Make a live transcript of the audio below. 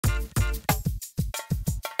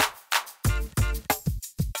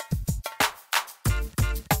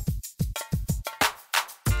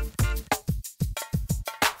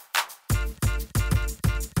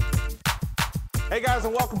Hey guys,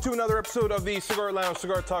 and welcome to another episode of the Cigar Lounge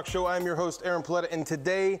Cigar Talk Show. I'm your host, Aaron Paoletta, and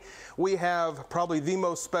today we have probably the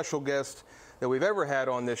most special guest that we've ever had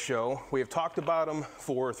on this show. We have talked about him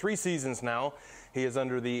for 3 seasons now. He is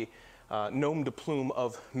under the nom de plume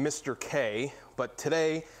of Mr. K, but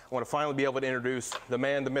today I want to finally be able to introduce the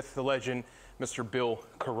man, the myth, the legend, Mr. Bill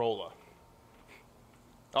Kerola.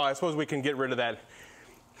 Oh, I suppose we can get rid of that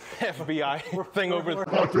FBI thing over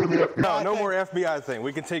there. No more FBI thing.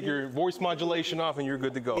 We can take your voice modulation off and you're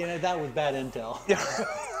good to go. You know, that was bad intel.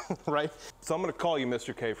 Yeah, right? So I'm going to call you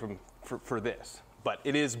Mr. K for this, but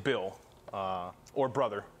it is Bill, or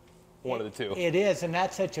brother, one of the two. It is, and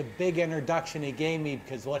that's such a big introduction he gave me,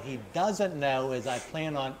 because what he doesn't know is I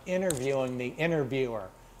plan on interviewing the interviewer.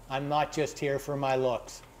 I'm not just here for my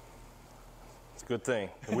looks. It's a good thing.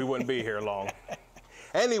 We wouldn't be here long.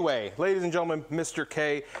 Anyway, ladies and gentlemen, Mr.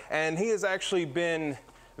 K, and he has actually been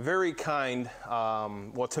very kind,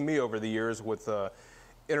 well, to me over the years with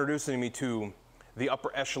introducing me to the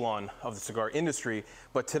upper echelon of the cigar industry.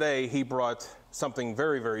 But today he brought something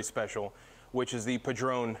very, very special, which is the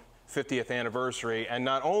Padron 50th anniversary. And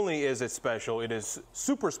not only is it special, it is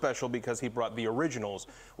super special because he brought the originals,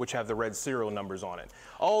 which have the red serial numbers on it.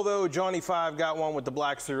 Although Johnny 5 got one with the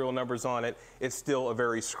black serial numbers on it, it's still a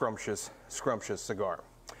very scrumptious cigar.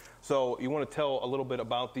 So you want to tell a little bit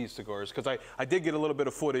about these cigars? Because I did get a little bit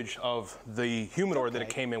of footage of the humidor that it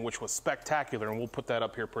came in, which was spectacular, and we'll put that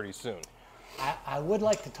up here pretty soon. I would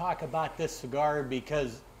like to talk about this cigar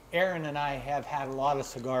because Aaron and I have had a lot of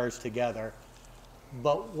cigars together.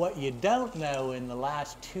 But what you don't know, in the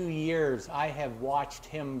last 2 years, I have watched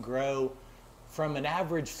him grow from an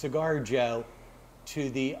average cigar Joe to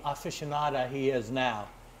the aficionado he is now.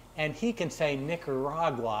 And he can say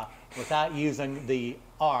Nicaragua without using the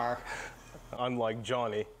R. Unlike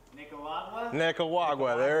Johnny. Nicaragua?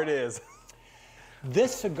 Nicaragua, there it is.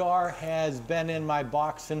 This cigar has been in my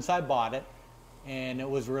box since I bought it, and it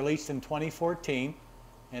was released in 2014.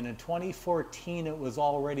 And in 2014, it was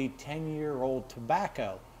already 10-year-old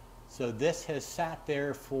tobacco. So this has sat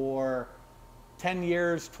there for 10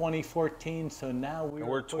 years, 2014. So now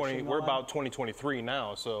we're about 2023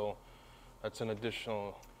 now. So that's an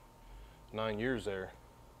additional 9 years there.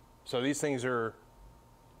 So these things are,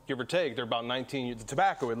 give or take, they're about 19 years. The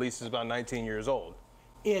tobacco, at least, is about 19 years old.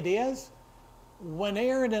 It is. When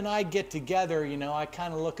Aaron and I get together, you know, I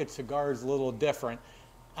kind of look at cigars a little different.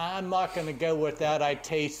 I'm not going to go with that. I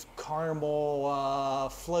taste caramel,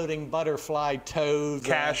 floating butterfly toes.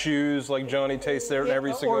 Cashews, like Johnny tastes there in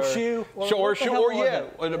every cigar. Or shoe. Or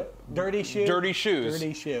yeah. Dirty shoe. Dirty shoes.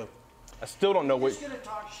 Dirty shoe. I still don't know what. Are you just going to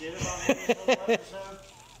talk shit about me this whole episode?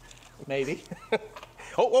 Maybe.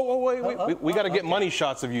 wait. We got to get money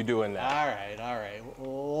shots of you doing that. All right. We'll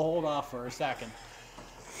hold off for a second.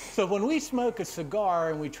 So when we smoke a cigar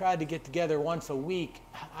and we try to get together once a week,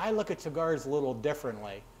 I look at cigars a little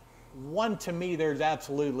differently. One, to me, there's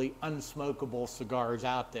absolutely unsmokable cigars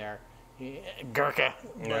out there. Gurkha.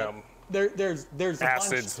 Yeah. There's a Acids.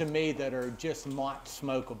 bunch to me that are just not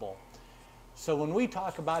smokable. So when we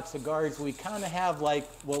talk about cigars, we kind of have like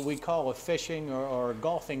what we call a fishing or a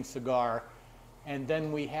golfing cigar, and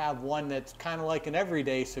then we have one that's kind of like an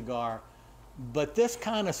everyday cigar. But this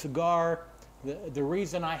kind of cigar, the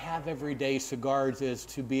reason I have everyday cigars is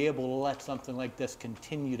to be able to let something like this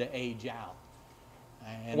continue to age out.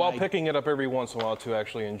 And while picking it up every once in a while to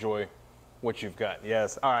actually enjoy what you've got.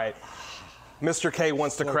 Yes. All right. Mr. K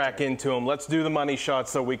wants to crack into them. Let's do the money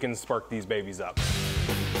shots so we can spark these babies up.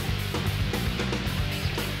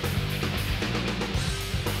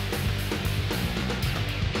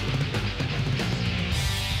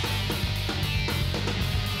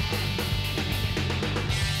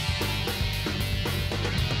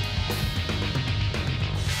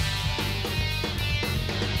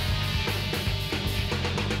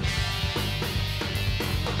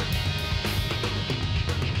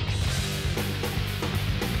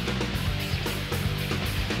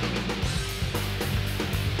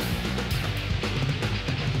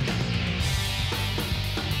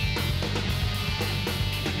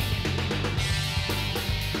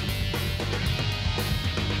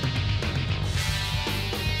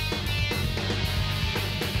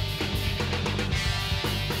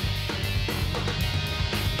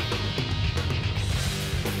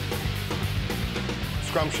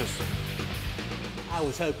 Scrumptious. I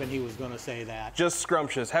was hoping he was going to say that. Just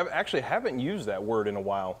scrumptious. Actually haven't used that word in a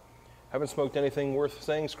while. Haven't smoked anything worth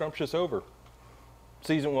saying scrumptious over.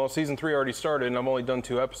 Season 3 already started, and I've only done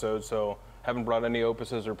 2 episodes, so haven't brought any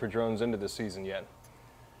opuses or Padrones into this season yet.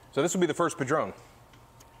 So this will be the first Padron.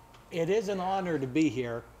 It is an honor to be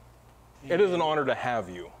here. It is an honor to have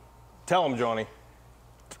you. Tell him, Johnny.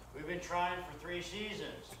 We've been trying for 3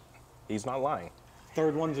 seasons. He's not lying.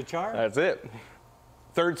 Third one's a charm. That's it.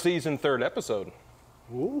 3rd season, 3rd episode.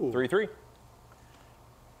 Ooh. 3-3. We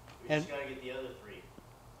And- just gotta get the other 3.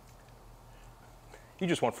 You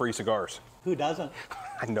just want free cigars. Who doesn't?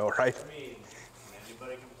 I know, right? I mean, can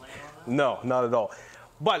anybody complain on that? No, not at all.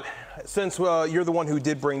 But since you're the one who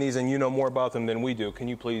did bring these and you know more about them than we do, can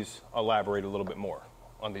you please elaborate a little bit more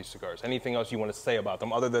on these cigars? Anything else you want to say about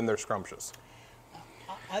them other than they're scrumptious?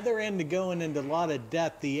 Other than going into a lot of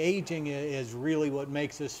depth, the aging is really what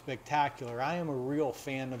makes this spectacular. I am a real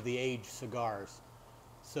fan of the aged cigars.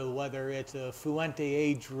 So whether it's a Fuente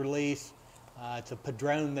aged release, it's a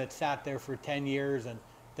Padron that sat there for 10 years and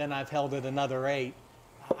then I've held it another 8.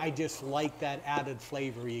 I just like that added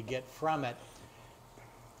flavor you get from it.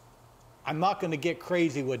 I'm not going to get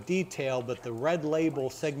crazy with detail, but the red label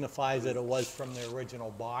signifies that it was from the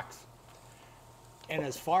original box. And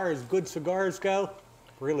as far as good cigars go,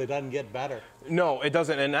 really doesn't get better. No, it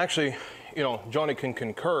doesn't. And actually, you know, Johnny can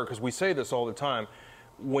concur because we say this all the time.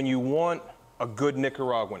 When you want a good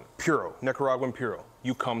Nicaraguan Puro,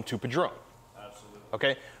 you come to Padron. Absolutely.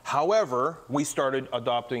 Okay. However, we started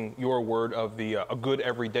adopting your word of the a good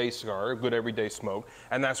everyday cigar, a good everyday smoke,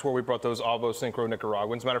 and that's where we brought those Avo Synchro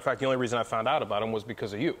Nicaraguans. Matter of fact, the only reason I found out about them was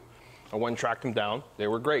because of you. I went and tracked them down. They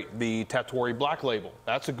were great. The Tatuari Black Label,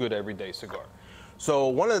 that's a good everyday cigar. So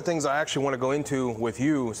one of the things I actually want to go into with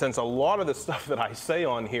you, since a lot of the stuff that I say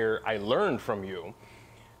on here, I learned from you,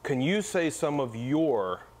 can you say some of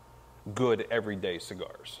your good everyday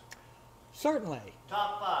cigars? Certainly.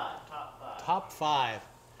 Top 5. Top 5. Top 5.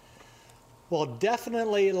 Well,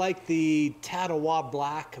 definitely like the Tatawa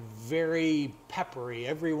Black, very peppery.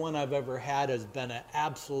 Every one I've ever had has been an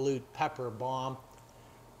absolute pepper bomb.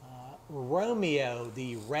 Romeo,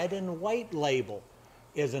 the red and white label,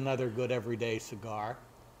 is another good everyday cigar.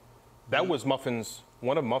 That was Muffin's,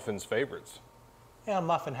 one of Muffin's favorites. Yeah,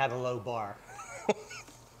 Muffin had a low bar.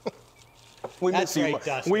 We That's miss you. right,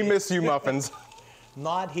 Dusty. We miss you, Muffins.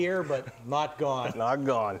 Not here, but not gone. Not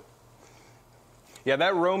gone. Yeah,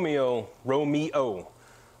 that Romeo,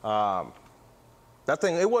 that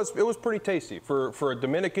thing, it was pretty tasty for a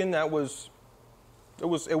Dominican. That was, it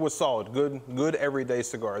was solid. Good everyday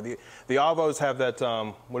cigar. The Avos have that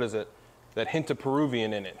what is it? That hint of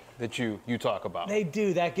Peruvian in it that you talk about. They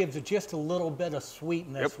do. That gives it just a little bit of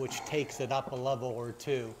sweetness, Yep. which takes it up a level or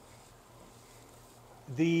two.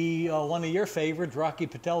 The one of your favorites, Rocky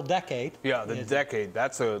Patel Decade. Yeah, the is- Decade.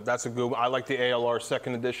 That's a good one. I like the ALR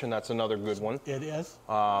 2nd edition. That's another good one. It is.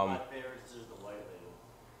 My favorites is the white label.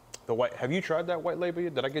 The white. Have you tried that white label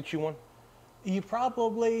yet? Did I get you one? You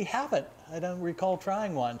probably haven't. I don't recall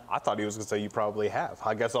trying one. I thought he was going to say you probably have.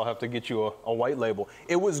 I guess I'll have to get you a white label.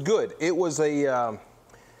 It was good. It was a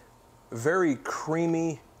very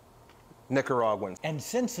creamy Nicaraguan. And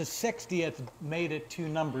since the 60th made it to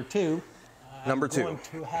number 2, Number I'm 2. going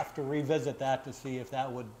to have to revisit that to see if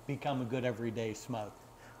that would become a good everyday smoke.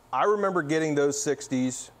 I remember getting those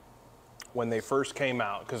 60s when they first came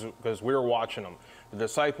out because we were watching them. The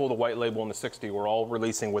Disciple, the White Label, and the 60 were all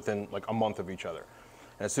releasing within like a month of each other.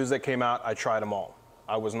 And as soon as they came out, I tried them all.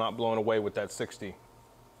 I was not blown away with that 60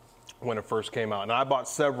 when it first came out. And I bought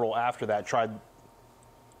several after that, tried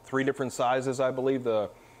 3 different sizes, I believe, the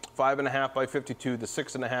 5.5 by 52, the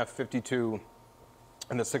 6.5 52,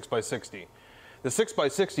 and the 6 by 60. The 6 by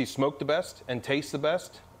 60 smoked the best and tastes the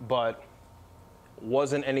best, but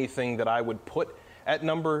wasn't anything that I would put at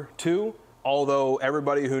number 2. Although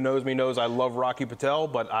everybody who knows me knows I love Rocky Patel,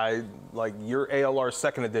 but I like your ALR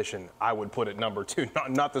 2nd edition, I would put it number 2,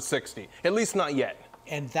 not the 60, at least not yet.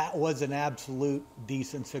 And that was an absolute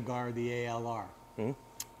decent cigar, the ALR. Mm-hmm.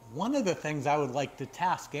 One of the things I would like to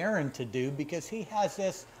task Aaron to do, because he has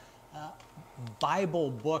this Bible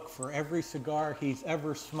book for every cigar he's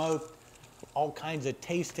ever smoked, all kinds of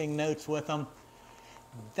tasting notes with them.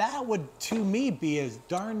 That would, to me, be as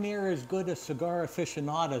darn near as good a cigar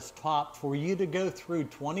aficionado's top for you to go through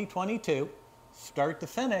 2022, start to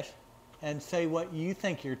finish, and say what you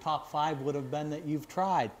think your top 5 would have been that you've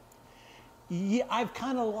tried. Yeah, I've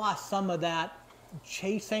kind of lost some of that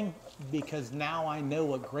chasing because now I know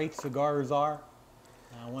what great cigars are.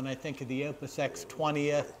 When I think of the Opus X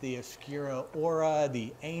 20th, the Oscura Aura,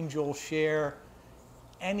 the Angel Share,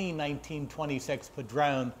 any 1926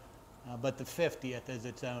 Padron, but the 50th is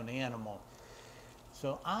its own animal.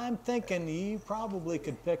 So I'm thinking you probably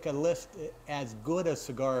could pick a list as good a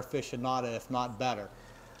cigar aficionado, if not better.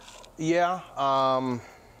 Yeah,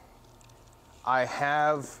 I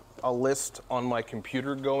have a list on my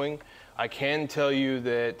computer going. I can tell you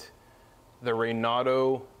that the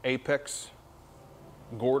Reynado Apex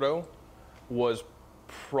Gordo was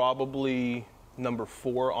probably number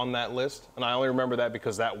 4 on that list, and I only remember that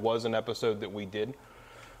because that was an episode that we did.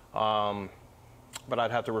 But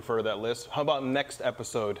I'd have to refer to that list. How about next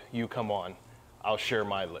episode you come on? I'll share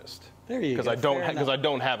my list. There you go. Because I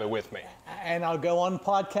don't have it with me. And I'll go on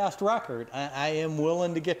podcast record. I am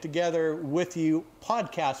willing to get together with you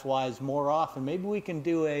podcast-wise more often. Maybe we can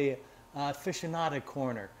do a aficionado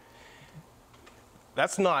corner.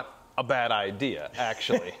 That's not a bad idea,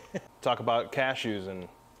 actually. Talk about cashews and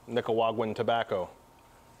Nicaraguan tobacco.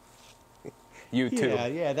 You too.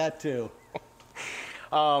 Yeah, that too.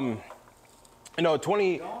 You know,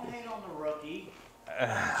 20. Don't hate on the rookie.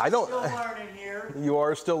 I don't. Still learning here. You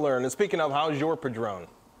are still learning. Speaking of, how's your Padron?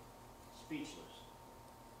 Speechless.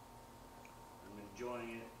 I'm enjoying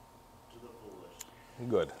it to the fullest.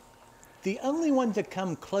 Good. The only ones that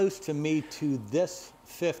come close to me to this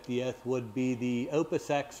 50th would be the Opus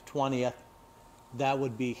X 20th. That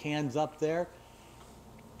would be hands up there.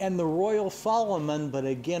 And the Royal Solomon, but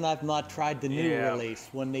again, I've not tried the new release.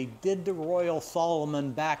 When they did the Royal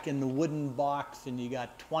Solomon back in the wooden box and you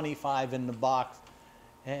got 25 in the box,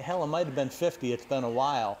 hell, it might have been 50. It's been a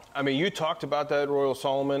while. I mean, you talked about that Royal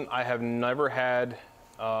Solomon. I have never had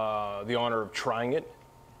the honor of trying it.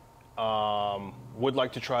 Would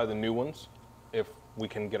like to try the new ones if we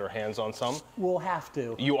can get our hands on some. We'll have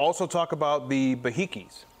to. You also talk about the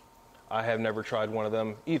Bahikis. I have never tried one of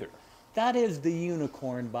them either. That is the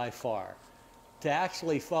unicorn by far. To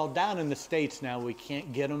actually fall down in the States now, we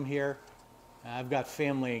can't get them here. I've got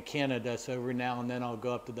family in Canada, so every now and then I'll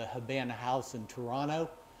go up to the Habana House in Toronto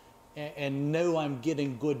and know I'm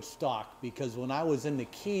getting good stock, because when I was in the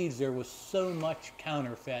Keys, there was so much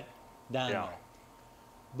counterfeit down there.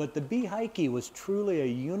 But the Bahiki was truly a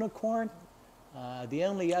unicorn. The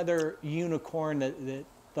only other unicorn that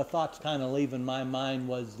the thoughts kind of leave in my mind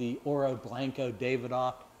was the Oro Blanco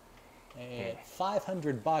Davidoff. At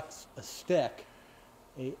 $500 a stick,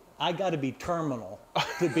 I got to be terminal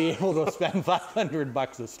to be able to spend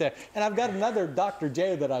 $500 a stick. And I've got another Dr.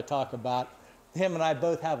 J that I talk about. Him and I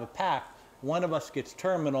both have a pack. One of us gets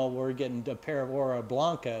terminal. We're getting a pair of Oro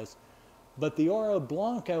Blancos. But the Oro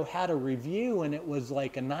Blanco had a review, and it was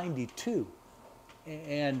like a 92.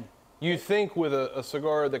 And you think with a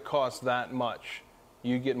cigar that costs that much,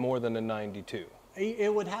 you get more than a 92?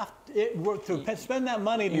 It would have to spend that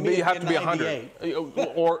money to me. You have to be 100,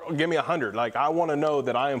 or give me 100. Like, I want to know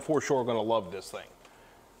that I am for sure going to love this thing,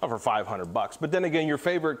 not for $500. But then again, your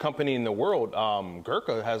favorite company in the world,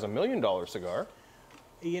 Gurkha, has $1 million cigar.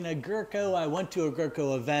 You know, Gurkha. I went to a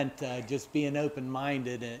Gurkha event, just being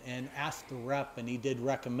open-minded, and asked the rep, and he did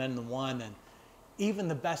recommend the one, and even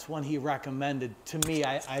the best one he recommended to me,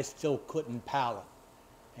 I still couldn't palate.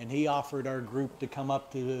 And he offered our group to come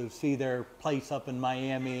up to see their place up in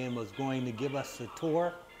Miami and was going to give us a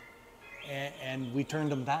tour. And we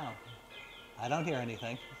turned him down. I don't hear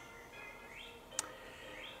anything.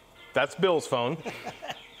 That's Bill's phone.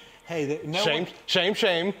 Hey, shame.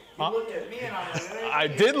 You looked at me and I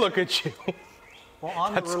did look at you. Well,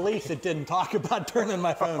 on the release, it didn't talk about turning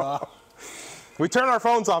my phone off. We turn our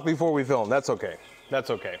phones off before we film. That's okay. That's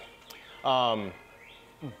okay.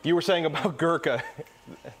 You were saying about Gurkha.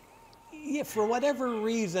 Yeah, for whatever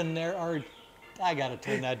reason, there are. I got to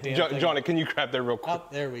turn that damn thing. Johnny, can you grab that real quick? Oh,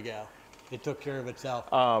 there we go. It took care of itself.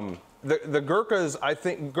 The Gurkhas, I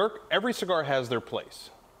think, every cigar has their place.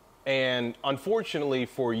 And unfortunately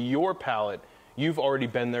for your palate, you've already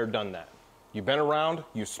been there, done that. You've been around,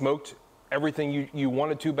 you smoked everything you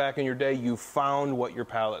wanted to back in your day, you found what your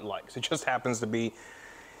palate likes. It just happens to be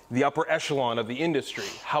the upper echelon of the industry.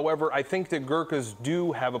 However, I think that Gurkhas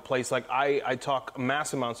do have a place. Like, I talk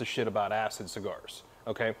mass amounts of shit about acid cigars,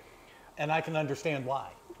 okay? And I can understand why.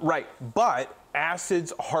 Right, but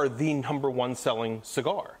acids are the #1 selling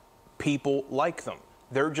cigar. People like them.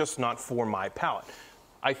 They're just not for my palate.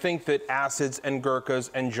 I think that acids and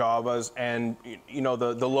Gurkhas and Javas and, you know,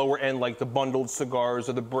 the lower end, like the bundled cigars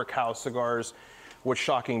or the brick house cigars, which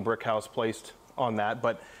shocking brick house placed on that,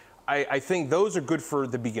 but I think those are good for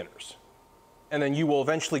the beginners. And then you will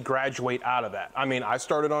eventually graduate out of that. I mean, I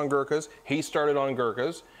started on Gurkhas, he started on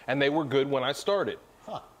Gurkhas, and they were good when I started.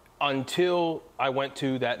 Until I went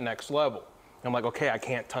to that next level. I'm like, okay, I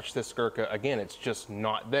can't touch this Gurkha again. It's just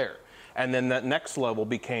not there. And then that next level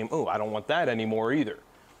became, oh, I don't want that anymore either.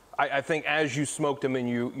 I think as you smoke them and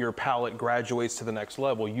your palate graduates to the next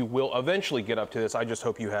level, you will eventually get up to this. I just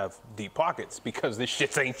hope you have deep pockets, because this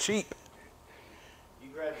shit ain't cheap. You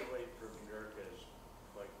graduate from Gurkhas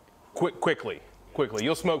like Quickly.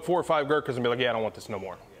 You'll smoke 4 or 5 Gurkhas and be like, yeah, I don't want this no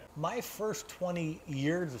more. My first 20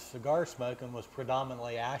 years of cigar smoking was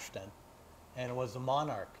predominantly Ashton, and it was a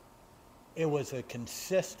Monarch. It was a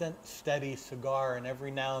consistent, steady cigar, and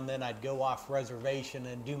every now and then I'd go off reservation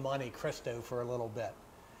and do Monte Cristo for a little bit.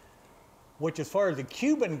 Which, as far as the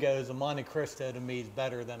Cuban goes, a Monte Cristo to me is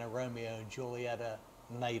better than a Romeo and Juliet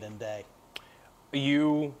night and day.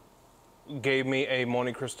 You gave me a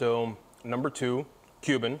Monte Cristo #2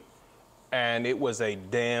 Cuban, and it was a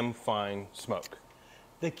damn fine smoke.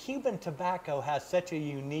 The Cuban tobacco has such a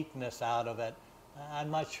uniqueness out of it.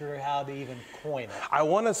 I'm not sure how to even coin it. I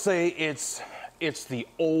want to say it's the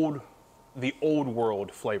old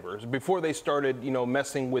world flavors. Before they started, you know,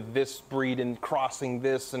 messing with this breed and crossing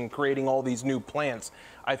this and creating all these new plants,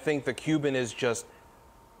 I think the Cuban is just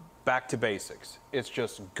back to basics. It's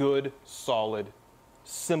just good, solid,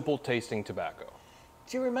 simple tasting tobacco.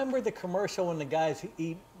 Do you remember the commercial when the guys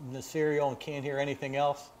eat the cereal and can't hear anything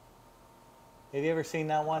else? Have you ever seen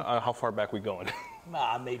that one? How far back we going?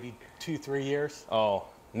 Maybe 2-3 years. Oh,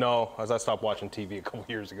 no, as I stopped watching TV a couple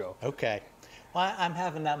years ago. Okay. Well, I'm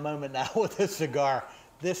having that moment now with this cigar.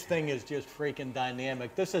 This thing is just freaking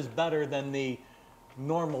dynamic. This is better than the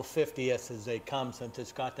normal 50th as they come, since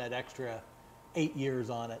it's got that extra 8 years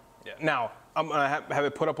on it. Yeah. Now, I'm going to have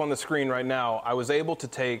it put up on the screen right now. I was able to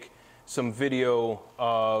take some video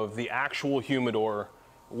of the actual humidor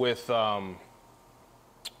with the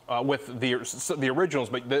originals,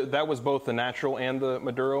 but that was both the natural and the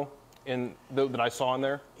Maduro that I saw in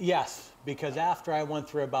there? Yes, because after I went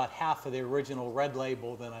through about half of the original red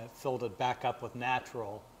label, then I filled it back up with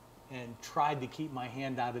natural and tried to keep my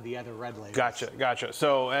hand out of the other red labels. Gotcha.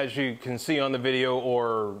 So as you can see on the video,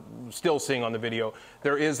 or still seeing on the video,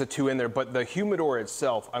 there is a 2 in there, but the humidor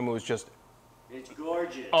itself, I mean, was just... It's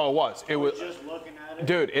gorgeous. Oh, it was. It was just looking at it.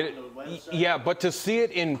 Dude, On the website. yeah, but to see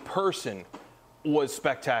it in person was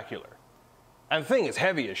spectacular. And the thing is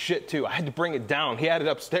heavy as shit too. I had to bring it down. He had it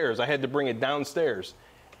upstairs. I had to bring it downstairs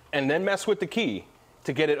and then mess with the key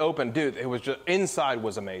to get it open. Dude, it was just, inside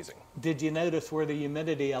was amazing. Did you notice where the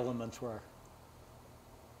humidity elements were?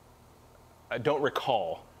 I don't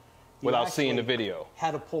recall without seeing the video.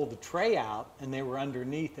 Had to pull the tray out, and they were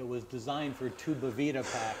underneath. It was designed for 2 Bovita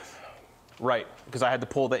packs. Right, because I had to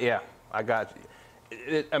pull that. Yeah, I got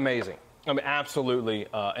it. Amazing. I mean, absolutely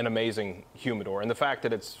an amazing humidor. And the fact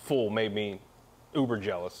that it's full made me uber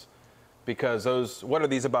jealous, because those, what are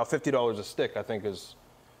these, about $50 a stick, I think, is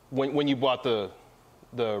when you bought the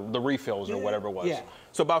refills or whatever it was. Yeah.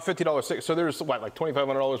 So about $50 a stick. So there's what, like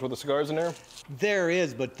 $2,500 worth of cigars in there? There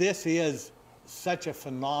is, but this is such a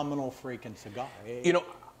phenomenal freaking cigar. You know,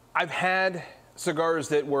 I've had cigars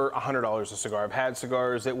that were $100 a cigar. I've had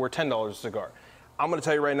cigars that were $10 a cigar. I'm going to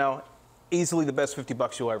tell you right now, easily the best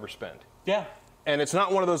 $50 you'll ever spend. Yeah. And it's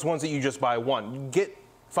not one of those ones that you just buy one. You get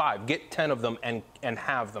 5, get 10 of them and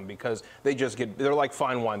have them, because they're like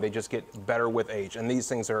fine wine. They just get better with age. And these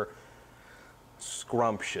things are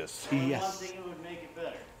scrumptious. Yes. One thing that would make it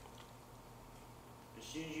better. As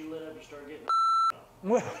soon as you lit up, you start getting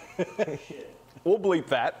shit. We'll bleep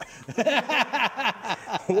that.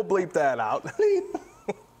 We'll bleep that out.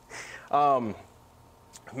 I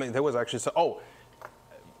mean, there was actually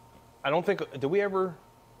I don't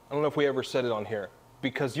know if we ever said it on here,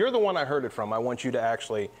 because you're the one I heard it from. I want you to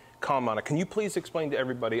actually comment on it. Can you please explain to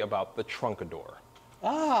everybody about the Truncador?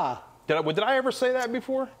 Ah. Did I ever say that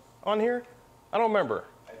before on here? I don't remember.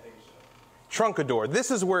 I think so. Truncador. This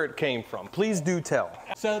is where it came from. Please do tell.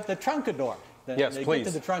 So the Truncador. Yes, please.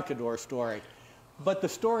 Get to the Truncador story. But the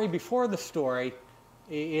story before the story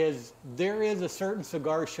is there is a certain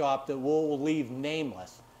cigar shop that we'll leave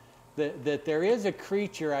nameless. That there is a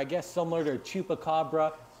creature, I guess similar to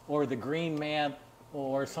Chupacabra or the Green Man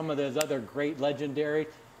or some of those other great legendary,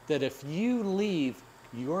 that if you leave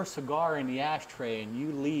your cigar in the ashtray and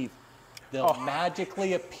you leave, they'll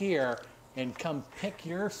magically appear and come pick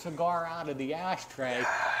your cigar out of the ashtray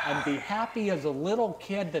and be happy as a little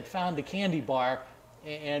kid that found a candy bar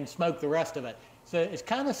and smoke the rest of it. So it's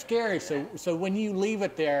kind of scary. So when you leave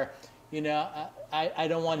it there, you know, I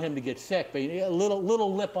don't want him to get sick, but a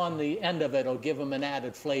little lip on the end of it will give him an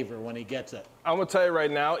added flavor when he gets it. I'm going to tell you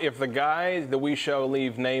right now, if the guy that we shall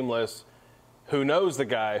leave nameless, who knows the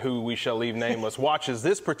guy who we shall leave nameless, watches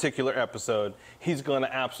this particular episode, he's going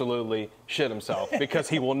to absolutely shit himself, because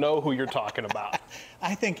he will know who you're talking about.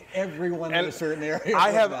 I think everyone in a certain area.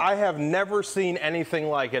 I have never seen anything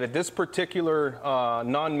like it at this particular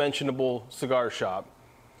non-mentionable cigar shop.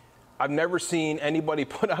 I've never seen anybody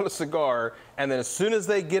put out a cigar, and then as soon as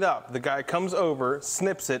they get up, the guy comes over,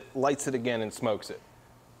 snips it, lights it again, and smokes it.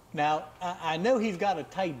 Now, I know he's got a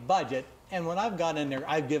tight budget, and when I've got in there,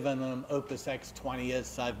 I've given him Opus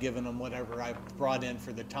X20s, I've given him whatever I've brought in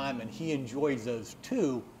for the time, and he enjoys those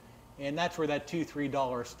too, and that's where that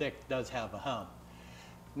 $2-3 stick does have a home.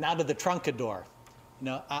 Now to the Trunkador.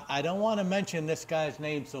 Now, I don't want to mention this guy's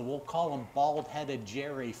name, so we'll call him Bald-Headed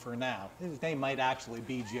Jerry for now. His name might actually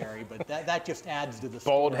be Jerry, but that just adds to the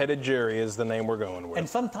story. Bald-Headed Jerry is the name we're going with. And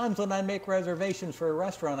sometimes when I make reservations for a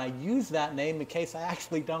restaurant, I use that name in case I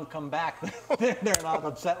actually don't come back. They're not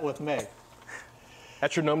upset with me.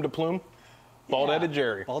 That's your nom de plume? Bald-Headed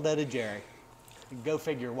Jerry. Bald-Headed Jerry. Go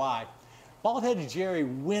figure why. Bald-Headed Jerry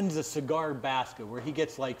wins a cigar basket where he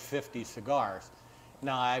gets like 50 cigars.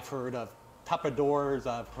 Now, I've heard of Tapadors,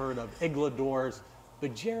 I've heard of Igladors,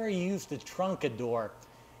 but Jerry used the Trunkador.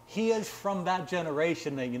 He is from that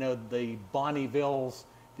generation that, you know, the Bonnievilles,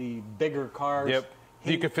 the bigger cars. Yep.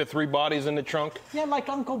 You could fit 3 bodies in the trunk. Yeah, like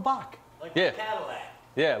Uncle Buck. Like the Cadillac.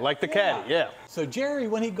 Yeah, like the caddy, yeah. So Jerry,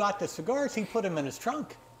 when he got the cigars, he put them in his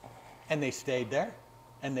trunk. And they stayed there,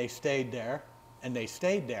 and they stayed there, and they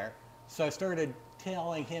stayed there. So I started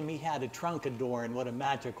telling him he had a Trunkador and what a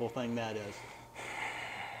magical thing that is.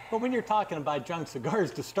 But when you're talking about junk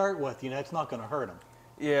cigars to start with, you know, it's not going to hurt them.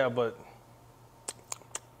 Yeah, but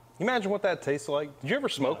imagine what that tastes like. Did you ever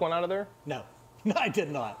smoke one out of there? No, no, I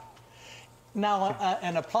did not. Now,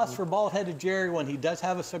 and a plus for Bald-Headed Jerry when he does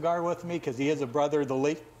have a cigar with me, because he is a brother of the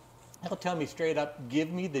leaf, he'll tell me straight up,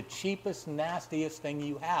 give me the cheapest, nastiest thing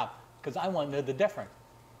you have, because I want to know the difference.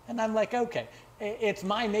 And I'm like, okay, it's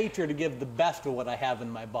my nature to give the best of what I have in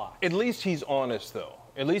my box. At least he's honest, though.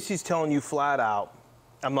 At least he's telling you flat out,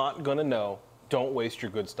 I'm not going to know. Don't waste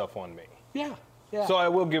your good stuff on me. Yeah, yeah. So I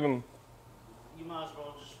will give him... You might as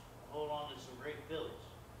well just hold on to some great Phillies.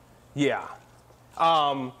 Yeah.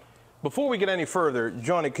 Before we get any further,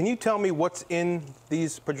 Johnny, can you tell me what's in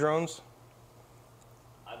these Padrones?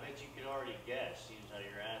 I bet you could already guess, seeing how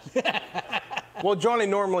you're asking. Well, Johnny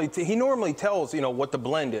normally tells, you know, what the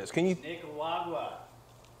blend is. Can you... Nicaragua.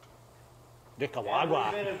 Nicaragua.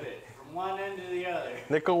 Every bit of it, from one end to the other.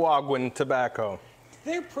 Nicaraguan tobacco.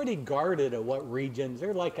 They're pretty guarded at what regions.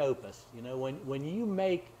 They're like Opus. You know, when you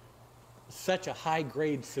make such a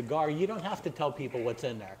high-grade cigar, you don't have to tell people what's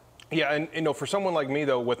in there. Yeah, and you know, for someone like me,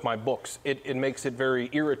 though, with my books, it makes it very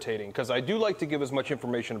irritating, because I do like to give as much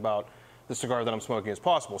information about the cigar that I'm smoking as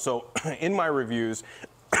possible. So in my reviews,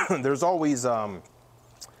 there's always the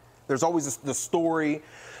story,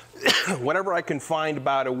 whatever I can find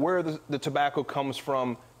about it, where the tobacco comes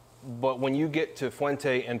from. But when you get to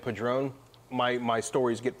Fuente and Padron, my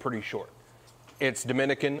stories get pretty short. It's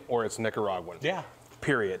Dominican or it's Nicaraguan. Yeah.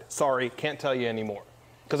 Period. Sorry, can't tell you anymore,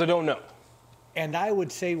 because I don't know. And I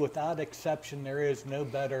would say without exception, there is no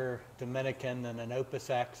better Dominican than an Opus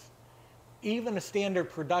X. Even a standard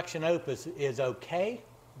production Opus is okay,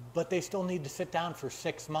 but they still need to sit down for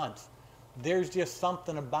 6 months. There's just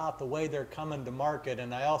something about the way they're coming to market,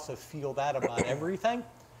 and I also feel that about everything.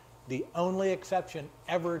 The only exception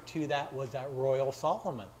ever to that was that Royal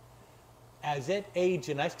Solomon. As it aged,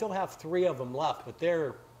 and I still have 3 of them left, but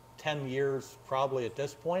they're 10 years probably at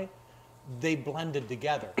this point, they blended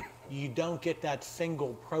together. You don't get that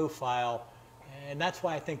single profile, and that's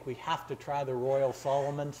why I think we have to try the Royal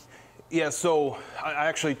Solomons. Yeah, so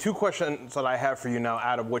actually 2 questions that I have for you now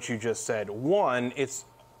out of what you just said. One, it's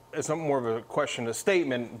not more of a question, a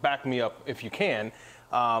statement. Back me up if you can.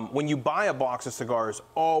 When you buy a box of cigars,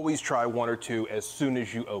 always try 1 or 2 as soon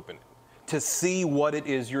as you open it, to see what it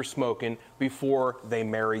is you're smoking before they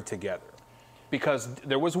marry together. Because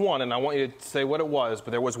there was one, and I want you to say what it was,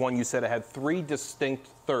 but there was one you said it had 3 distinct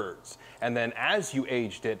thirds, and then as you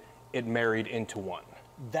aged it, it married into one.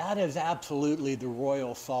 That is absolutely the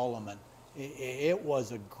Royal Solomon. It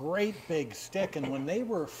was a great big stick, and when they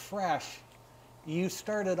were fresh, you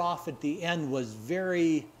started off at the end was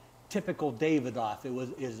very typical Davidoff.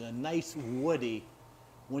 It is a nice woody.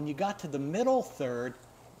 When you got to the middle third,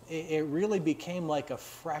 it really became like a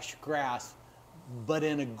fresh grass, but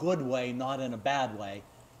in a good way, not in a bad way.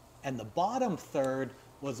 And the bottom third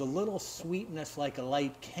was a little sweetness like a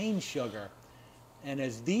light cane sugar. And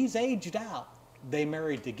as these aged out, they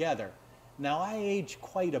married together. Now I age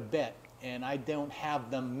quite a bit, and I don't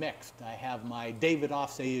have them mixed. I have my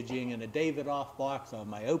Davidoff's aging in a Davidoff box, I have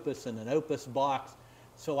my Opus in an Opus box.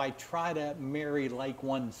 So I try to marry like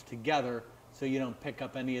ones together so you don't pick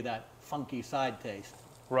up any of that funky side taste.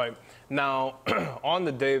 Right. Now, on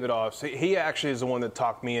the Davidoffs, he actually is the one that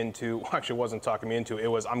talked me into, well, actually wasn't talking me into, it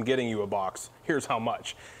was, I'm getting you a box, here's how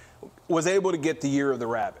much. Was able to get the Year of the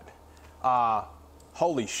Rabbit.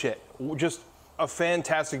 Holy shit. Just a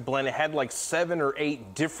fantastic blend. It had like 7 or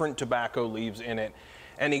 8 different tobacco leaves in it.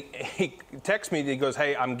 And he texts me, he goes,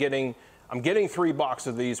 hey, I'm getting I'm getting 3 boxes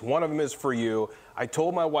of these. One of them is for you. I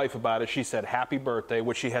told my wife about it. She said, happy birthday,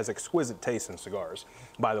 which she has exquisite taste in cigars,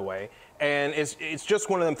 by the way. And it's just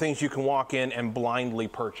one of them things you can walk in and blindly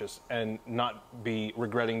purchase and not be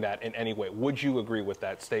regretting that in any way. Would you agree with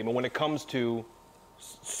that statement? When it comes to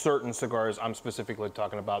certain cigars, I'm specifically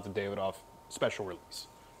talking about the Davidoff special release.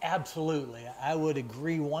 Absolutely. I would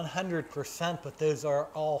agree 100%, but those are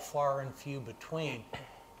all far and few between.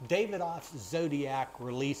 Davidoff's Zodiac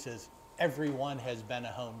releases, every one has been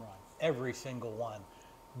a home run. Every single one.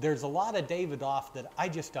 There's a lot of Davidoff that I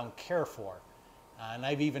just don't care for. And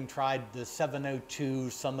I've even tried the 702,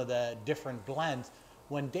 some of the different blends.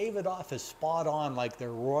 When Davidoff is spot on, like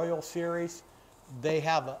their Royal series, they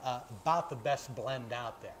have about the best blend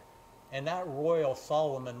out there. And that Royal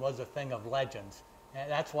Solomon was a thing of legends. And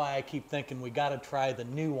that's why I keep thinking we got to try the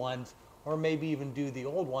new ones, or maybe even do the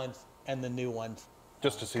old ones and the new ones.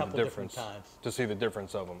 Just to see the difference. To see the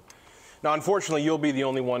difference of them. Now, unfortunately, you'll be the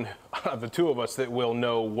only one of the two of us that will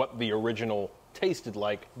know what the original tasted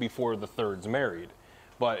like before the third's married.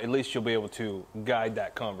 But at least you'll be able to guide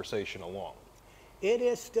that conversation along. It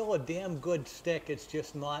is still a damn good stick. It's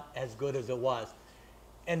just not as good as it was.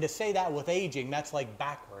 And to say that with aging, that's like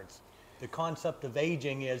backwards. The concept of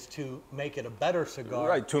aging is to make it a better cigar.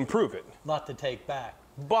 Right, to improve it. Not to take back.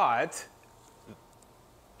 But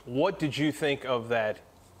what did you think of that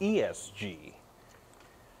ESG?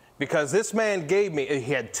 Because this man gave me,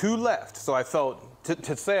 he had 2 left, so I felt,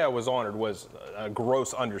 to say I was honored was a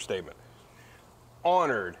gross understatement.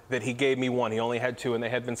 Honored that he gave me 1. He only had 2, and they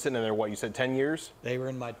had been sitting in there, what, you said 10 years? They were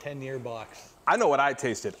in my 10-year box. I know what I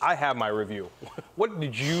tasted. I have my review. What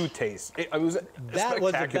did you taste? It was that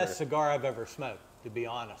was the best cigar I've ever smoked, to be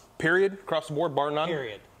honest. Period? Across the board, bar none?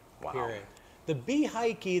 Period. Wow. Period. The Bee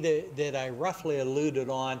that I roughly alluded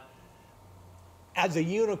on, as a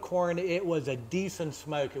unicorn, it was a decent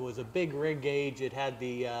smoke. It was a big rig gauge. It had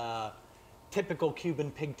the typical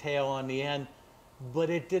Cuban pigtail on the end, but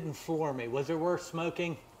it didn't floor me. Was it worth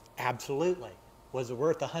smoking? Absolutely. Was it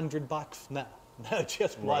worth $100? No, no, it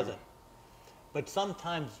just wasn't. But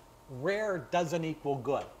sometimes rare doesn't equal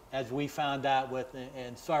good, as we found out with,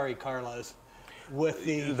 and sorry, Carlos, with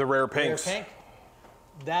the rare pinks. Rare pink.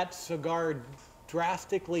 That cigar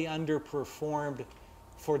drastically underperformed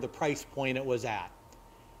for the price point it was at.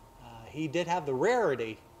 He did have the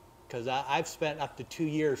rarity, because I've spent up to 2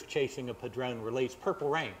 years chasing a Padron release, Purple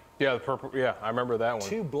Rain. Yeah, the purple. Yeah, I remember that one.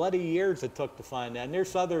 2 bloody years it took to find that, and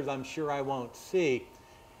there's others I'm sure I won't see.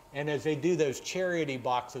 And as they do those charity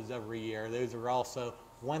boxes every year, those are also,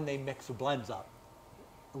 when they mix the blends up,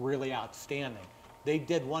 really outstanding. They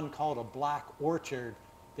did one called a Black Orchard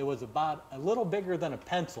that was about a little bigger than a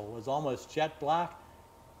pencil. It was almost jet black.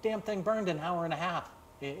 Damn thing burned an hour and a half.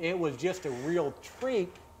 It was just a real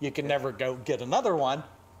treat. You can never go get another one,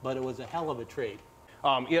 but it was a hell of a treat.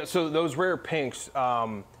 Yeah, so those rare pinks,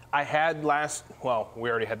 I had well, we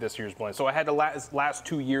already had this year's blend. So I had the last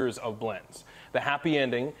 2 years of blends. The Happy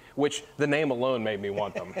Ending, which the name alone made me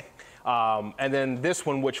want them. And then this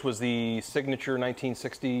one, which was the Signature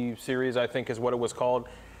 1960 series, I think is what it was called.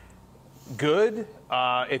 Good.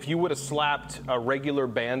 If you would have slapped a regular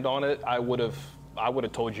band on it, I would have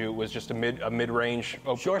told you it was just a mid-range.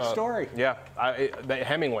 Short story. Yeah,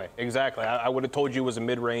 Hemingway, exactly. I would have told you it was a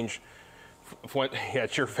mid-range. Yeah,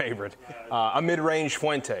 it's your favorite. A mid-range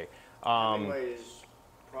Fuente. Hemingway is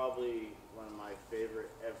probably one of my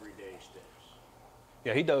favorite everyday sticks.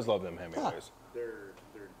 Yeah, he does love them Hemingways. Huh.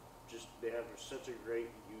 They have such a great,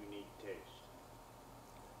 unique taste.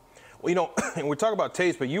 Well, you know, we talk about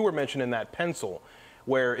taste, but you were mentioning that pencil,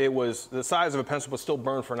 where it was the size of a pencil but still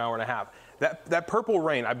burned for an hour and a half. That Purple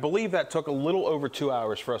Rain, I believe that took a little over 2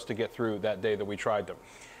 hours for us to get through that day that we tried them.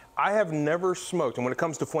 I have never smoked, and when it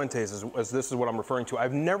comes to Fuentes, as this is what I'm referring to,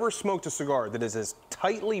 I've never smoked a cigar that is as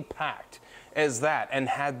tightly packed as that and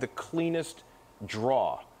had the cleanest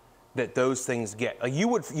draw that those things get. Like you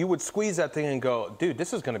would squeeze that thing and go, dude,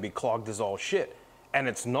 this is going to be clogged as all shit, and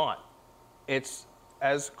it's not. It's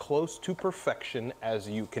as close to perfection as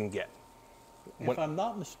you can get. If I'm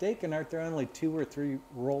not mistaken, aren't there only 2 or 3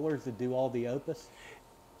 rollers that do all the Opus?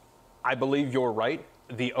 I believe you're right.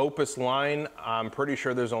 The Opus line, I'm pretty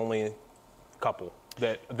sure there's only a couple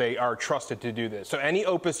that they are trusted to do this. So any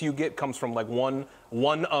Opus you get comes from like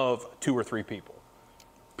one of 2 or 3 people.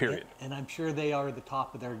 Period. And I'm sure they are the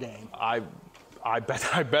top of their game. I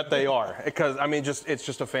bet they are, because I mean, it's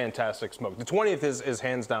just a fantastic smoke. The 20th is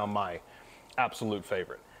hands down my absolute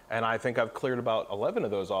favorite, and I think I've cleared about 11 of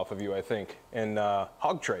those off of you. I think in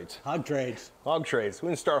hog trades. Hog trades. Hog trades. We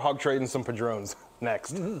can start hog trading some Padrones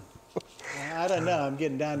next. I don't know. I'm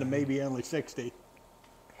getting down to maybe only 60.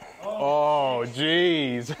 Oh Oh,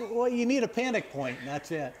 geez. Well, you need a panic point, and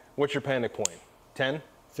that's it. What's your panic point? 10?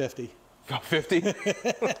 50. 50?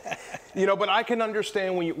 You know, but I can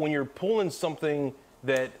understand when you're pulling something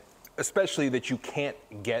that, especially that you can't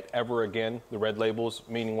get ever again, the red labels,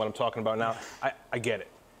 meaning what I'm talking about now, I get it.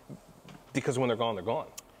 Because when they're gone, they're gone.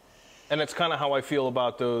 And it's kind of how I feel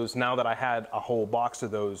about those, now that I had a whole box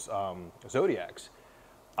of those Zodiacs.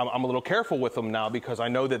 I'm a little careful with them now because I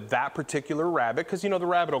know that that particular rabbit, because you know the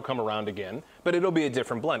rabbit will come around again, but it'll be a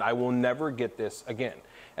different blend. I will never get this again.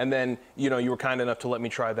 And then, you know, you were kind enough to let me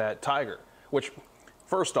try that Tiger, which,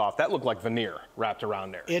 first off, that looked like veneer wrapped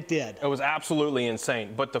around there. It did. It was absolutely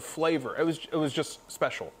insane, but the flavor, it was just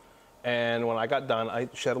special. And when I got done, I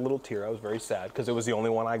shed a little tear. I was very sad because it was the only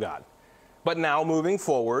one I got. But now, moving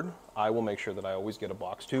forward, I will make sure that I always get a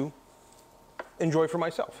box to enjoy for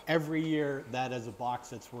myself. Every year, that is a box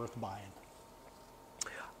that's worth buying.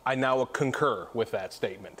 I now concur with that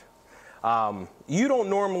statement. You don't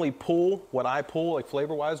normally pull what I pull, like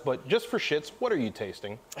flavor-wise, but just for shits, what are you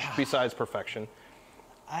tasting besides perfection?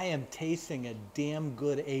 I am tasting a damn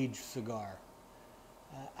good aged cigar.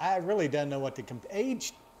 I really don't know what to compare.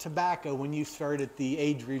 Aged tobacco, when you start at the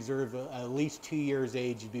age reserve, at least 2 years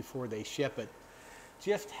aged before they ship it,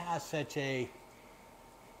 just has such a,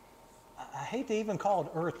 I hate to even call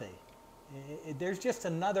it earthy. There's just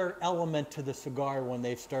another element to the cigar when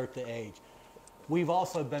they start to age. We've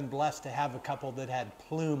also been blessed to have a couple that had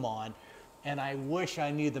plume on, and I wish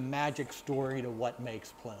I knew the magic story to what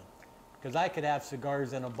makes plume. Because I could have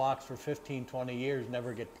cigars in a box for 15, 20 years,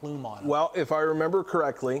 never get plume on them. Well, if I remember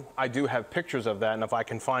correctly, I do have pictures of that, and if I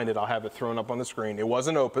can find it, I'll have it thrown up on the screen. It was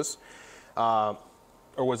an Opus, or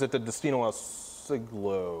was it the Destino El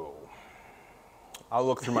Siglo? I'll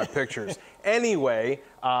look through my pictures. Anyway,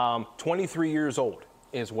 23 years old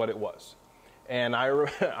is what it was. And I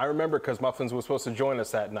remember because Muffins was supposed to join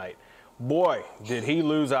us that night. Boy, did he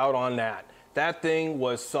lose out on that. That thing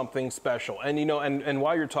was something special. And you know, and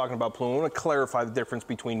while you're talking about plume, I want to clarify the difference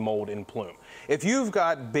between mold and plume. If you've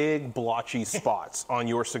got big blotchy spots on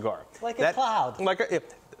your cigar. Like a cloud.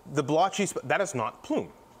 The blotchy spot, that is not plume.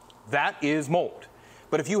 That is mold.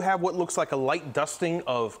 But if you have what looks like a light dusting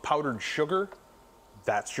of powdered sugar,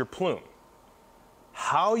 that's your plume.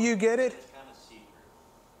 How you get it? It's kind of see-through.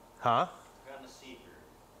 Huh? It's kind of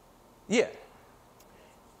see-through. Yeah.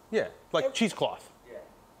 Yeah, like cheesecloth. Yeah.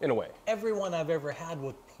 In a way. Everyone I've ever had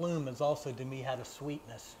with plume has also, to me, had a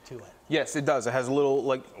sweetness to it. Yes, it does. It has a little,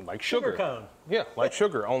 like sugar. Sugar cone. Yeah, like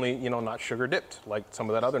sugar, only, you know, not sugar dipped, like some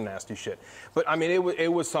of that other nasty shit. But, I mean,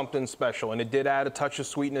 it was something special, and it did add a touch of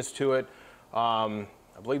sweetness to it. I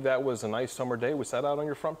believe that was a nice summer day. We sat out on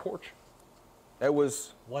your front porch. It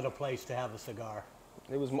was... What a place to have a cigar.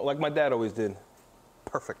 It was like my dad always did.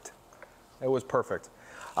 Perfect. It was perfect.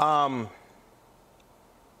 I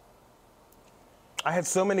had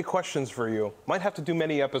so many questions for you. Might have to do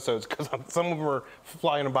many episodes because some of them are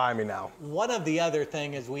flying by me now. One of the other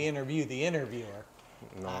thing is we interview the interviewer.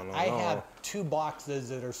 I have 2 boxes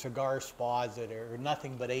that are cigar spas that are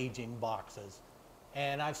nothing but aging boxes.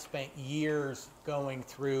 And I've spent years going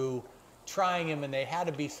through trying them, and they had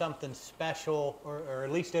to be something special or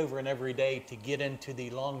at least over and every day to get into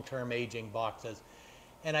the long-term aging boxes.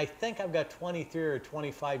 And I think I've got 23 or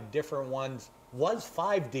 25 different ones. Was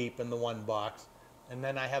 5 deep in the one box, and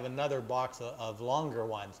then I have another box of longer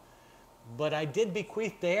ones. But I did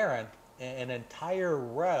bequeath to Aaron an entire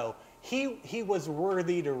row. He was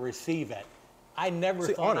worthy to receive it. I never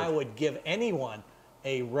thought I would give anyone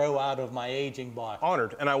a row out of my aging box.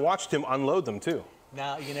 Honored, and I watched him unload them too.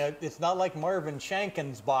 Now, you know, it's not like Marvin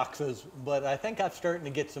Shanken's boxes, but I think I'm starting to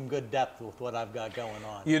get some good depth with what I've got going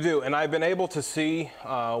on. You do, and I've been able to see,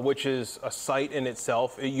 which is a sight in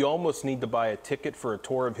itself. You almost need to buy a ticket for a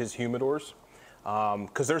tour of his humidors,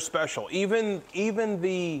 because they're special. Even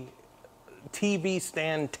the TV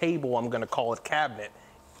stand table, I'm going to call it cabinet,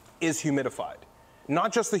 is humidified.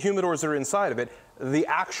 Not just the humidors that are inside of it, the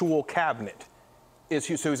actual cabinet is,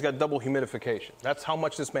 so he's got double humidification. That's how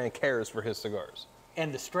much this man cares for his cigars.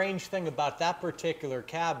 And the strange thing about that particular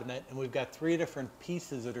cabinet, and we've got 3 different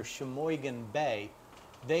pieces that are Sheboygan Bay,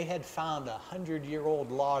 they had found 100-year-old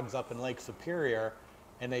logs up in Lake Superior,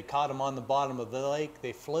 and they caught them on the bottom of the lake.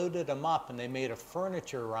 They floated them up, and they made a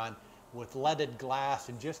furniture run with leaded glass,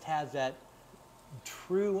 and just has that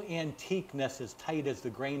true antiqueness as tight as the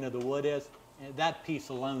grain of the wood is. And that piece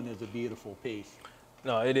alone is a beautiful piece.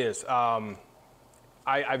 No, it is.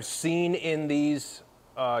 I've seen in these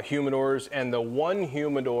humidors, and the one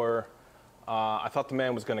humidor, I thought the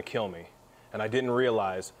man was going to kill me, and I didn't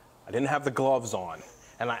realize I didn't have the gloves on,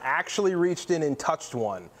 and I actually reached in and touched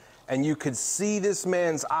one, and you could see this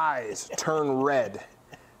man's eyes turn red.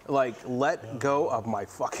 like, let go of my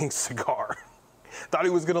fucking cigar. Thought he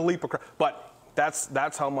was gonna leap across, but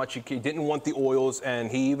that's how much he didn't want the oils,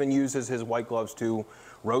 and he even uses his white gloves to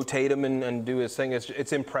rotate them and do his thing.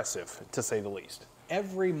 It's impressive, to say the least.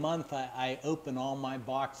 Every month I open all my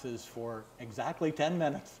boxes for exactly 10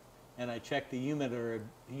 minutes, and I check the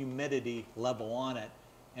humidity level on it,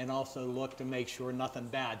 and also look to make sure nothing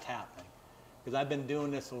bad's happening. Because I've been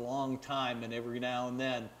doing this a long time, and every now and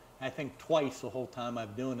then, I think twice the whole time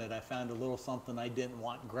I've doing it, I found a little something I didn't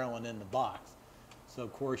want growing in the box. So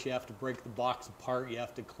of course you have to break the box apart, you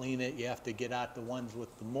have to clean it, you have to get out the ones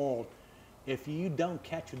with the mold. If you don't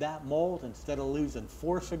catch that mold, instead of losing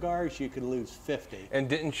 4 cigars, you could lose 50. And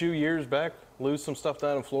didn't you years back lose some stuff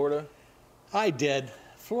down in Florida? I did.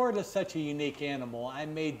 Florida's such a unique animal. I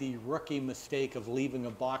made the rookie mistake of leaving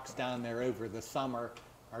a box down there over the summer.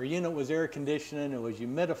 Our unit was air conditioning, it was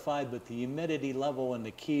humidified, but the humidity level in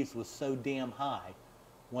the keys was so damn high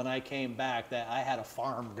when I came back that I had a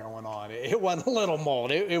farm going on. It wasn't a little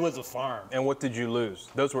mold, it was a farm. And what did you lose?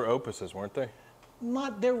 Those were opuses, weren't they?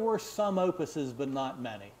 There were some opuses, but not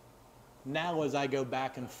many. Now as I go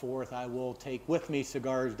back and forth, I will take with me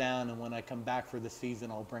cigars down, and when I come back for the season,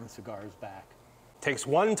 I'll bring cigars back. Takes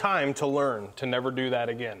one time to learn to never do that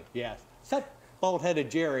again. Yes. Except bald-headed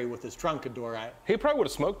Jerry with his Trunkador. He probably would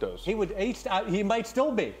have smoked those. He might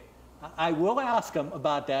still be. I will ask him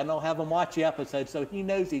about that, and I'll have him watch the episode so he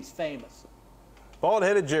knows he's famous.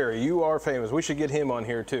 Bald-headed Jerry, you are famous. We should get him on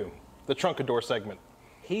here too. The Trunkador segment.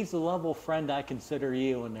 He's the level friend I consider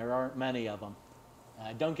you, and there aren't many of them.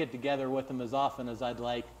 I don't get together with him as often as I'd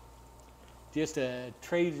like. Just a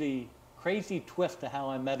crazy twist to how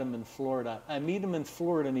I met him in Florida. I meet him in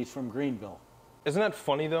Florida, and he's from Greenville. Isn't that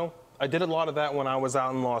funny, though? I did a lot of that when I was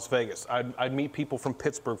out in Las Vegas. I'd meet people from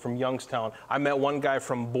Pittsburgh, from Youngstown. I met one guy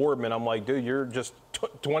from Boardman. I'm like, dude, you're just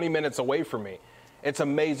 20 minutes away from me. It's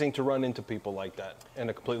amazing to run into people like that in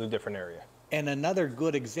a completely different area. And another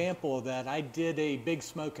good example of that, I did a big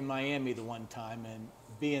smoke in Miami the one time, and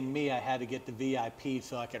being me, I had to get the VIP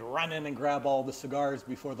so I could run in and grab all the cigars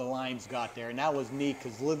before the lines got there. And that was neat,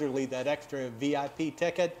 because literally that extra VIP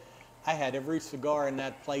ticket, I had every cigar in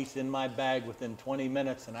that place in my bag within 20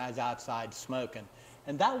 minutes, and I was outside smoking.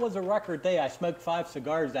 And that was a record day. I smoked 5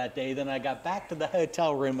 cigars that day. Then I got back to the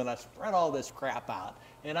hotel room, and I spread all this crap out.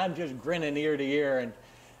 And I'm just grinning ear to ear. And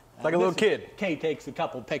like a little kid. Kay takes a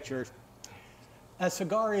couple pictures. A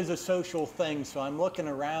cigar is a social thing, so I'm looking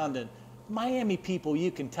around, and Miami people,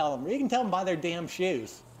 you can tell them by their damn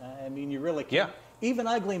shoes. I mean, you really can. Yeah. Even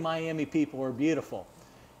ugly Miami people are beautiful.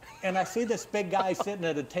 And I see this big guy sitting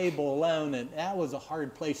at a table alone, and that was a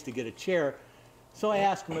hard place to get a chair. So I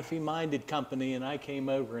asked him if he minded company, and I came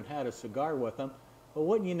over and had a cigar with him. Well,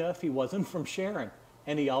 wouldn't you know if he wasn't from Sharon?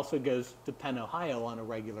 And he also goes to Penn, Ohio on a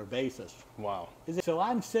regular basis. Wow. So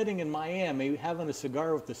I'm sitting in Miami having a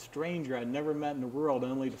cigar with a stranger I'd never met in the world,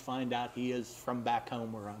 only to find out he is from back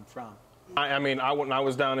home where I'm from. I mean, when I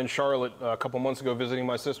was down in Charlotte a couple months ago visiting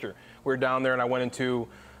my sister, we were down there and I went into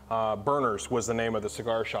Berners was the name of the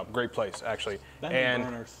cigar shop. Great place, actually. Been to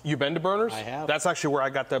Berners. You been to Berners? I have. That's actually where I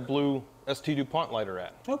got that blue ST DuPont lighter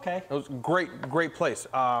at. Okay. It was a great place.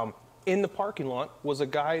 In the parking lot was a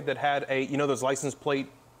guy that had those license plate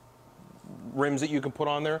rims that you can put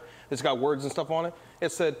on there. It's got words and stuff on it.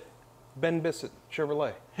 It said, Ben Bissett,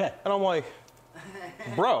 Chevrolet. And I'm like,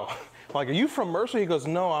 bro, like, are you from Mercer? He goes,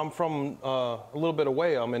 no, I'm from a little bit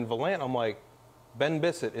away. I'm in Valant. I'm like, Ben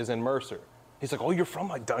Bissett is in Mercer. He's like, oh, you're from?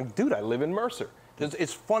 Like, dude, I live in Mercer.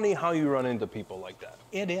 It's funny how you run into people like that.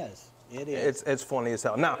 It is. It is. It's funny as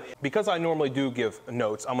hell. Now, because I normally do give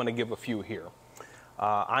notes, I'm going to give a few here.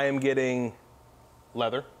 I am getting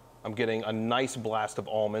leather. I'm getting a nice blast of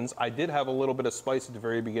almonds. I did have a little bit of spice at the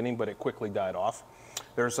very beginning, but it quickly died off.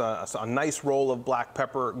 There's a nice roll of black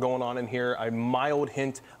pepper going on in here. A mild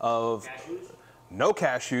hint of no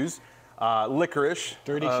cashews, licorice,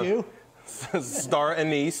 Dirty shoe, star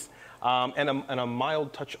anise, and a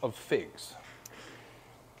mild touch of figs.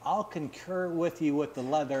 I'll concur with you with the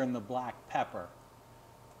leather and the black pepper.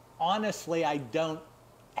 Honestly, I don't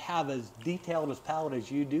have as detailed a palate as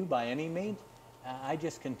you do by any means. I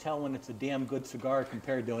just can tell when it's a damn good cigar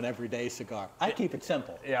compared to an everyday cigar. I keep it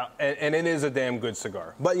simple. Yeah, and it is a damn good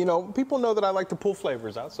cigar. But, people know that I like to pull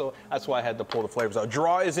flavors out, so that's why I had to pull the flavors out.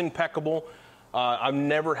 Draw is impeccable. I've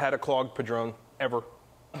never had a clogged Padron, ever.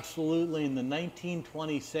 Absolutely, and the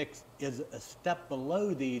 1926 is a step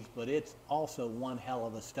below these, but it's also one hell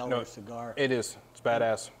of a stellar cigar. It is. It's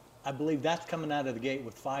badass. I believe that's coming out of the gate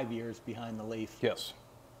with 5 years behind the leaf. Yes.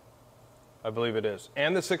 I believe it is.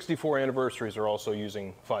 And the 64 anniversaries are also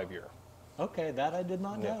using 5-year. Okay, that I did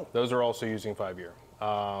not know. Those are also using 5-year.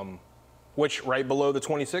 which right below the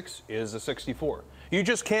 26 is the 64. You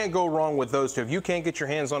just can't go wrong with those two. If you can't get your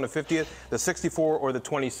hands on the 50th, the 64 or the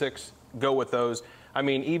 26, go with those. I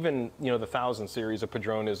mean, even, you know, the 1000 series of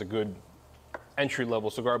Padron is a good entry-level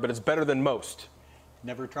cigar, but it's better than most.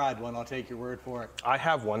 Never tried one, I'll take your word for it. I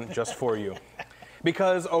have one just for you.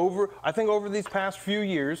 Because I think over these past few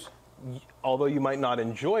years, although you might not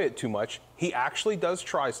enjoy it too much, he actually does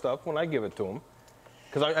try stuff when I give it to him.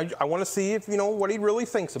 Because I want to see if, you know, what he really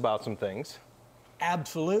thinks about some things.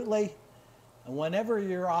 Absolutely. And whenever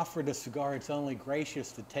you're offered a cigar, it's only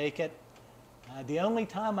gracious to take it. The only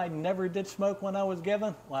time I never did smoke when I was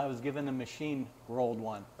given, well, I was given a machine-rolled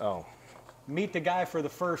one. Oh. Meet the guy for the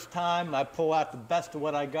first time. I pull out the best of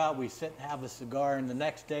what I got. We sit and have a cigar, and the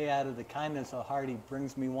next day, out of the kindness of heart, he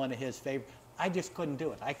brings me one of his favorites. I just couldn't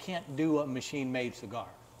do it. I can't do a machine-made cigar.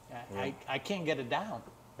 I can't get it down.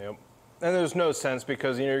 Yep. And there's no sense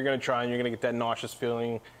because, you know, you're going to try and you're going to get that nauseous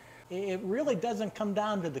feeling. It really doesn't come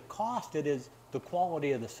down to the cost. It is the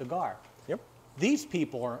quality of the cigar. Yep. These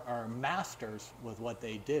people are masters with what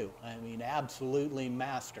they do. I mean, absolutely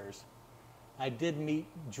masters. I did meet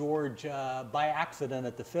George by accident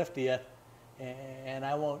at the 50th, and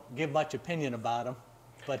I won't give much opinion about him,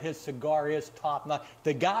 but his cigar is top notch.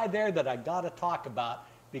 The guy there that I got to talk about,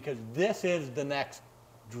 because this is the next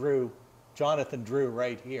Drew, Jonathan Drew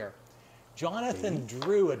right here. Jonathan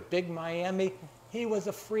Drew at Big Miami, he was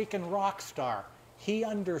a freaking rock star. He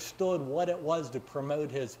understood what it was to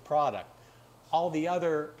promote his product. All the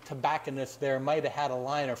other tobacconists there might have had a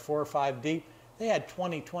line of 4 or 5 deep. They had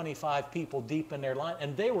 20, 25 people deep in their line,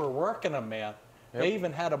 and they were working them, man. Yep. They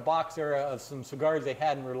even had a box there of some cigars they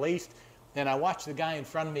hadn't released, and I watched the guy in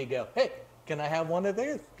front of me go, "Hey, can I have one of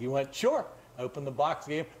theirs?" He went, "Sure." Opened the box,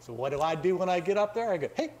 gave him. So what do I do when I get up there? I go,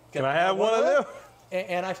 "Hey, can I have one of them?"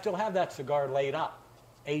 And I still have that cigar laid up,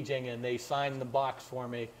 aging, and they signed the box for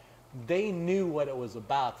me. They knew what it was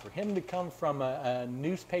about. For him to come from a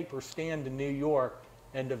newspaper stand in New York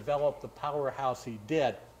and develop the powerhouse he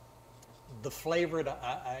did, the flavor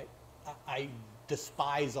I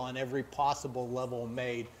despise on every possible level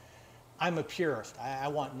made. I'm a purist. I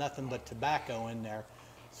want nothing but tobacco in there.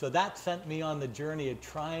 So that sent me on the journey of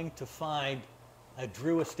trying to find a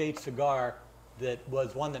Drew Estate cigar that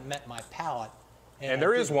was one that met my palate. And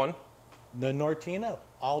there is one. The Nortino,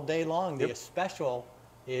 all day long. Yep. The Special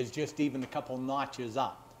is just even a couple notches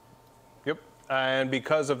up. Yep. And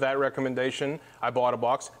because of that recommendation, I bought a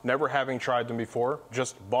box, never having tried them before,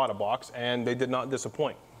 just bought a box, and they did not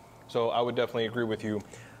disappoint. So I would definitely agree with you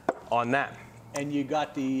on that. And you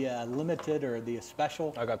got the limited or the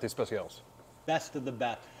special? I got the specials. Best of the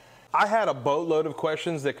best. I had a boatload of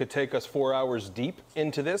questions that could take us 4 hours deep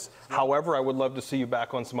into this. Yep. However, I would love to see you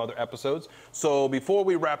back on some other episodes. So before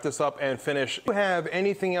we wrap this up and finish, do you have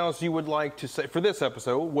anything else you would like to say for this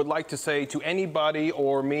episode, would like to say to anybody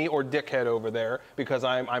or me or Dickhead over there? Because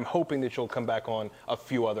I'm hoping that you'll come back on a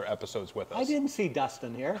few other episodes with us. I didn't see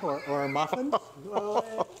Dustin here or Muffins.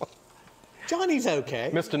 Well, Johnny's okay.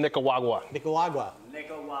 Mr. Nicaragua. Nicaragua.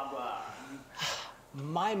 Nicaragua.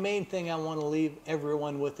 My main thing I want to leave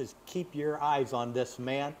everyone with is keep your eyes on this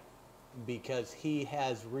man, because he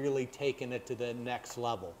has really taken it to the next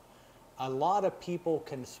level. A lot of people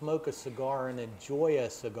can smoke a cigar and enjoy a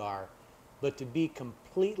cigar, but to be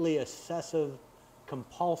completely obsessive,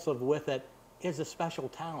 compulsive with it is a special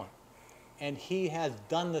talent. And he has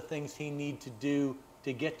done the things he needs to do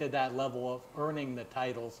to get to that level of earning the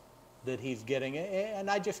titles that he's getting. And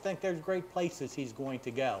I just think there's great places he's going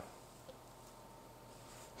to go.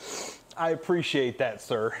 I appreciate that,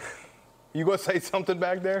 sir. You gonna say something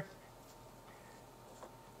back there?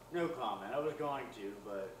 No comment. I was going to,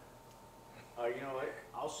 but you know what?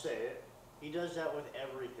 I'll say it. He does that with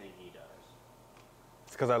everything he does.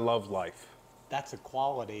 It's because I love life. That's a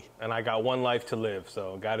quality. And I got one life to live,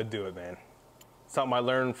 so got to do it, man. Something I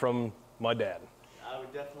learned from my dad. I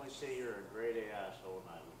would definitely say you're a grade A asshole,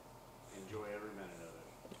 and I enjoy every minute of it.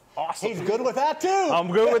 Awesome. He's good with that, too.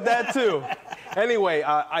 I'm good with that, too. Anyway,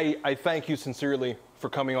 I thank you sincerely for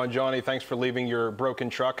coming on, Johnny. Thanks for leaving your broken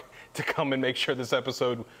truck to come and make sure this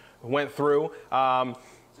episode went through. To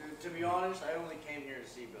be honest, I only came here to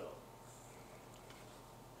see Bill.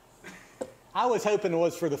 I was hoping it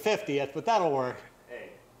was for the 50th, but that'll work.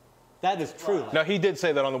 Hey. That is true. No, he did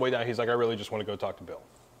say that on the way down. He's like, I really just want to go talk to Bill.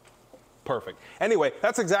 Perfect. Anyway,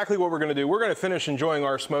 that's exactly what we're going to do. We're going to finish enjoying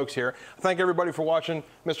our smokes here. Thank everybody for watching.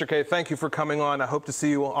 Mr. K, thank you for coming on. I hope to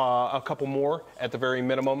see you a couple more at the very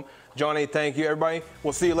minimum. Johnny, thank you, everybody.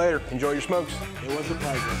 We'll see you later. Enjoy your smokes. It was a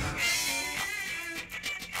pleasure.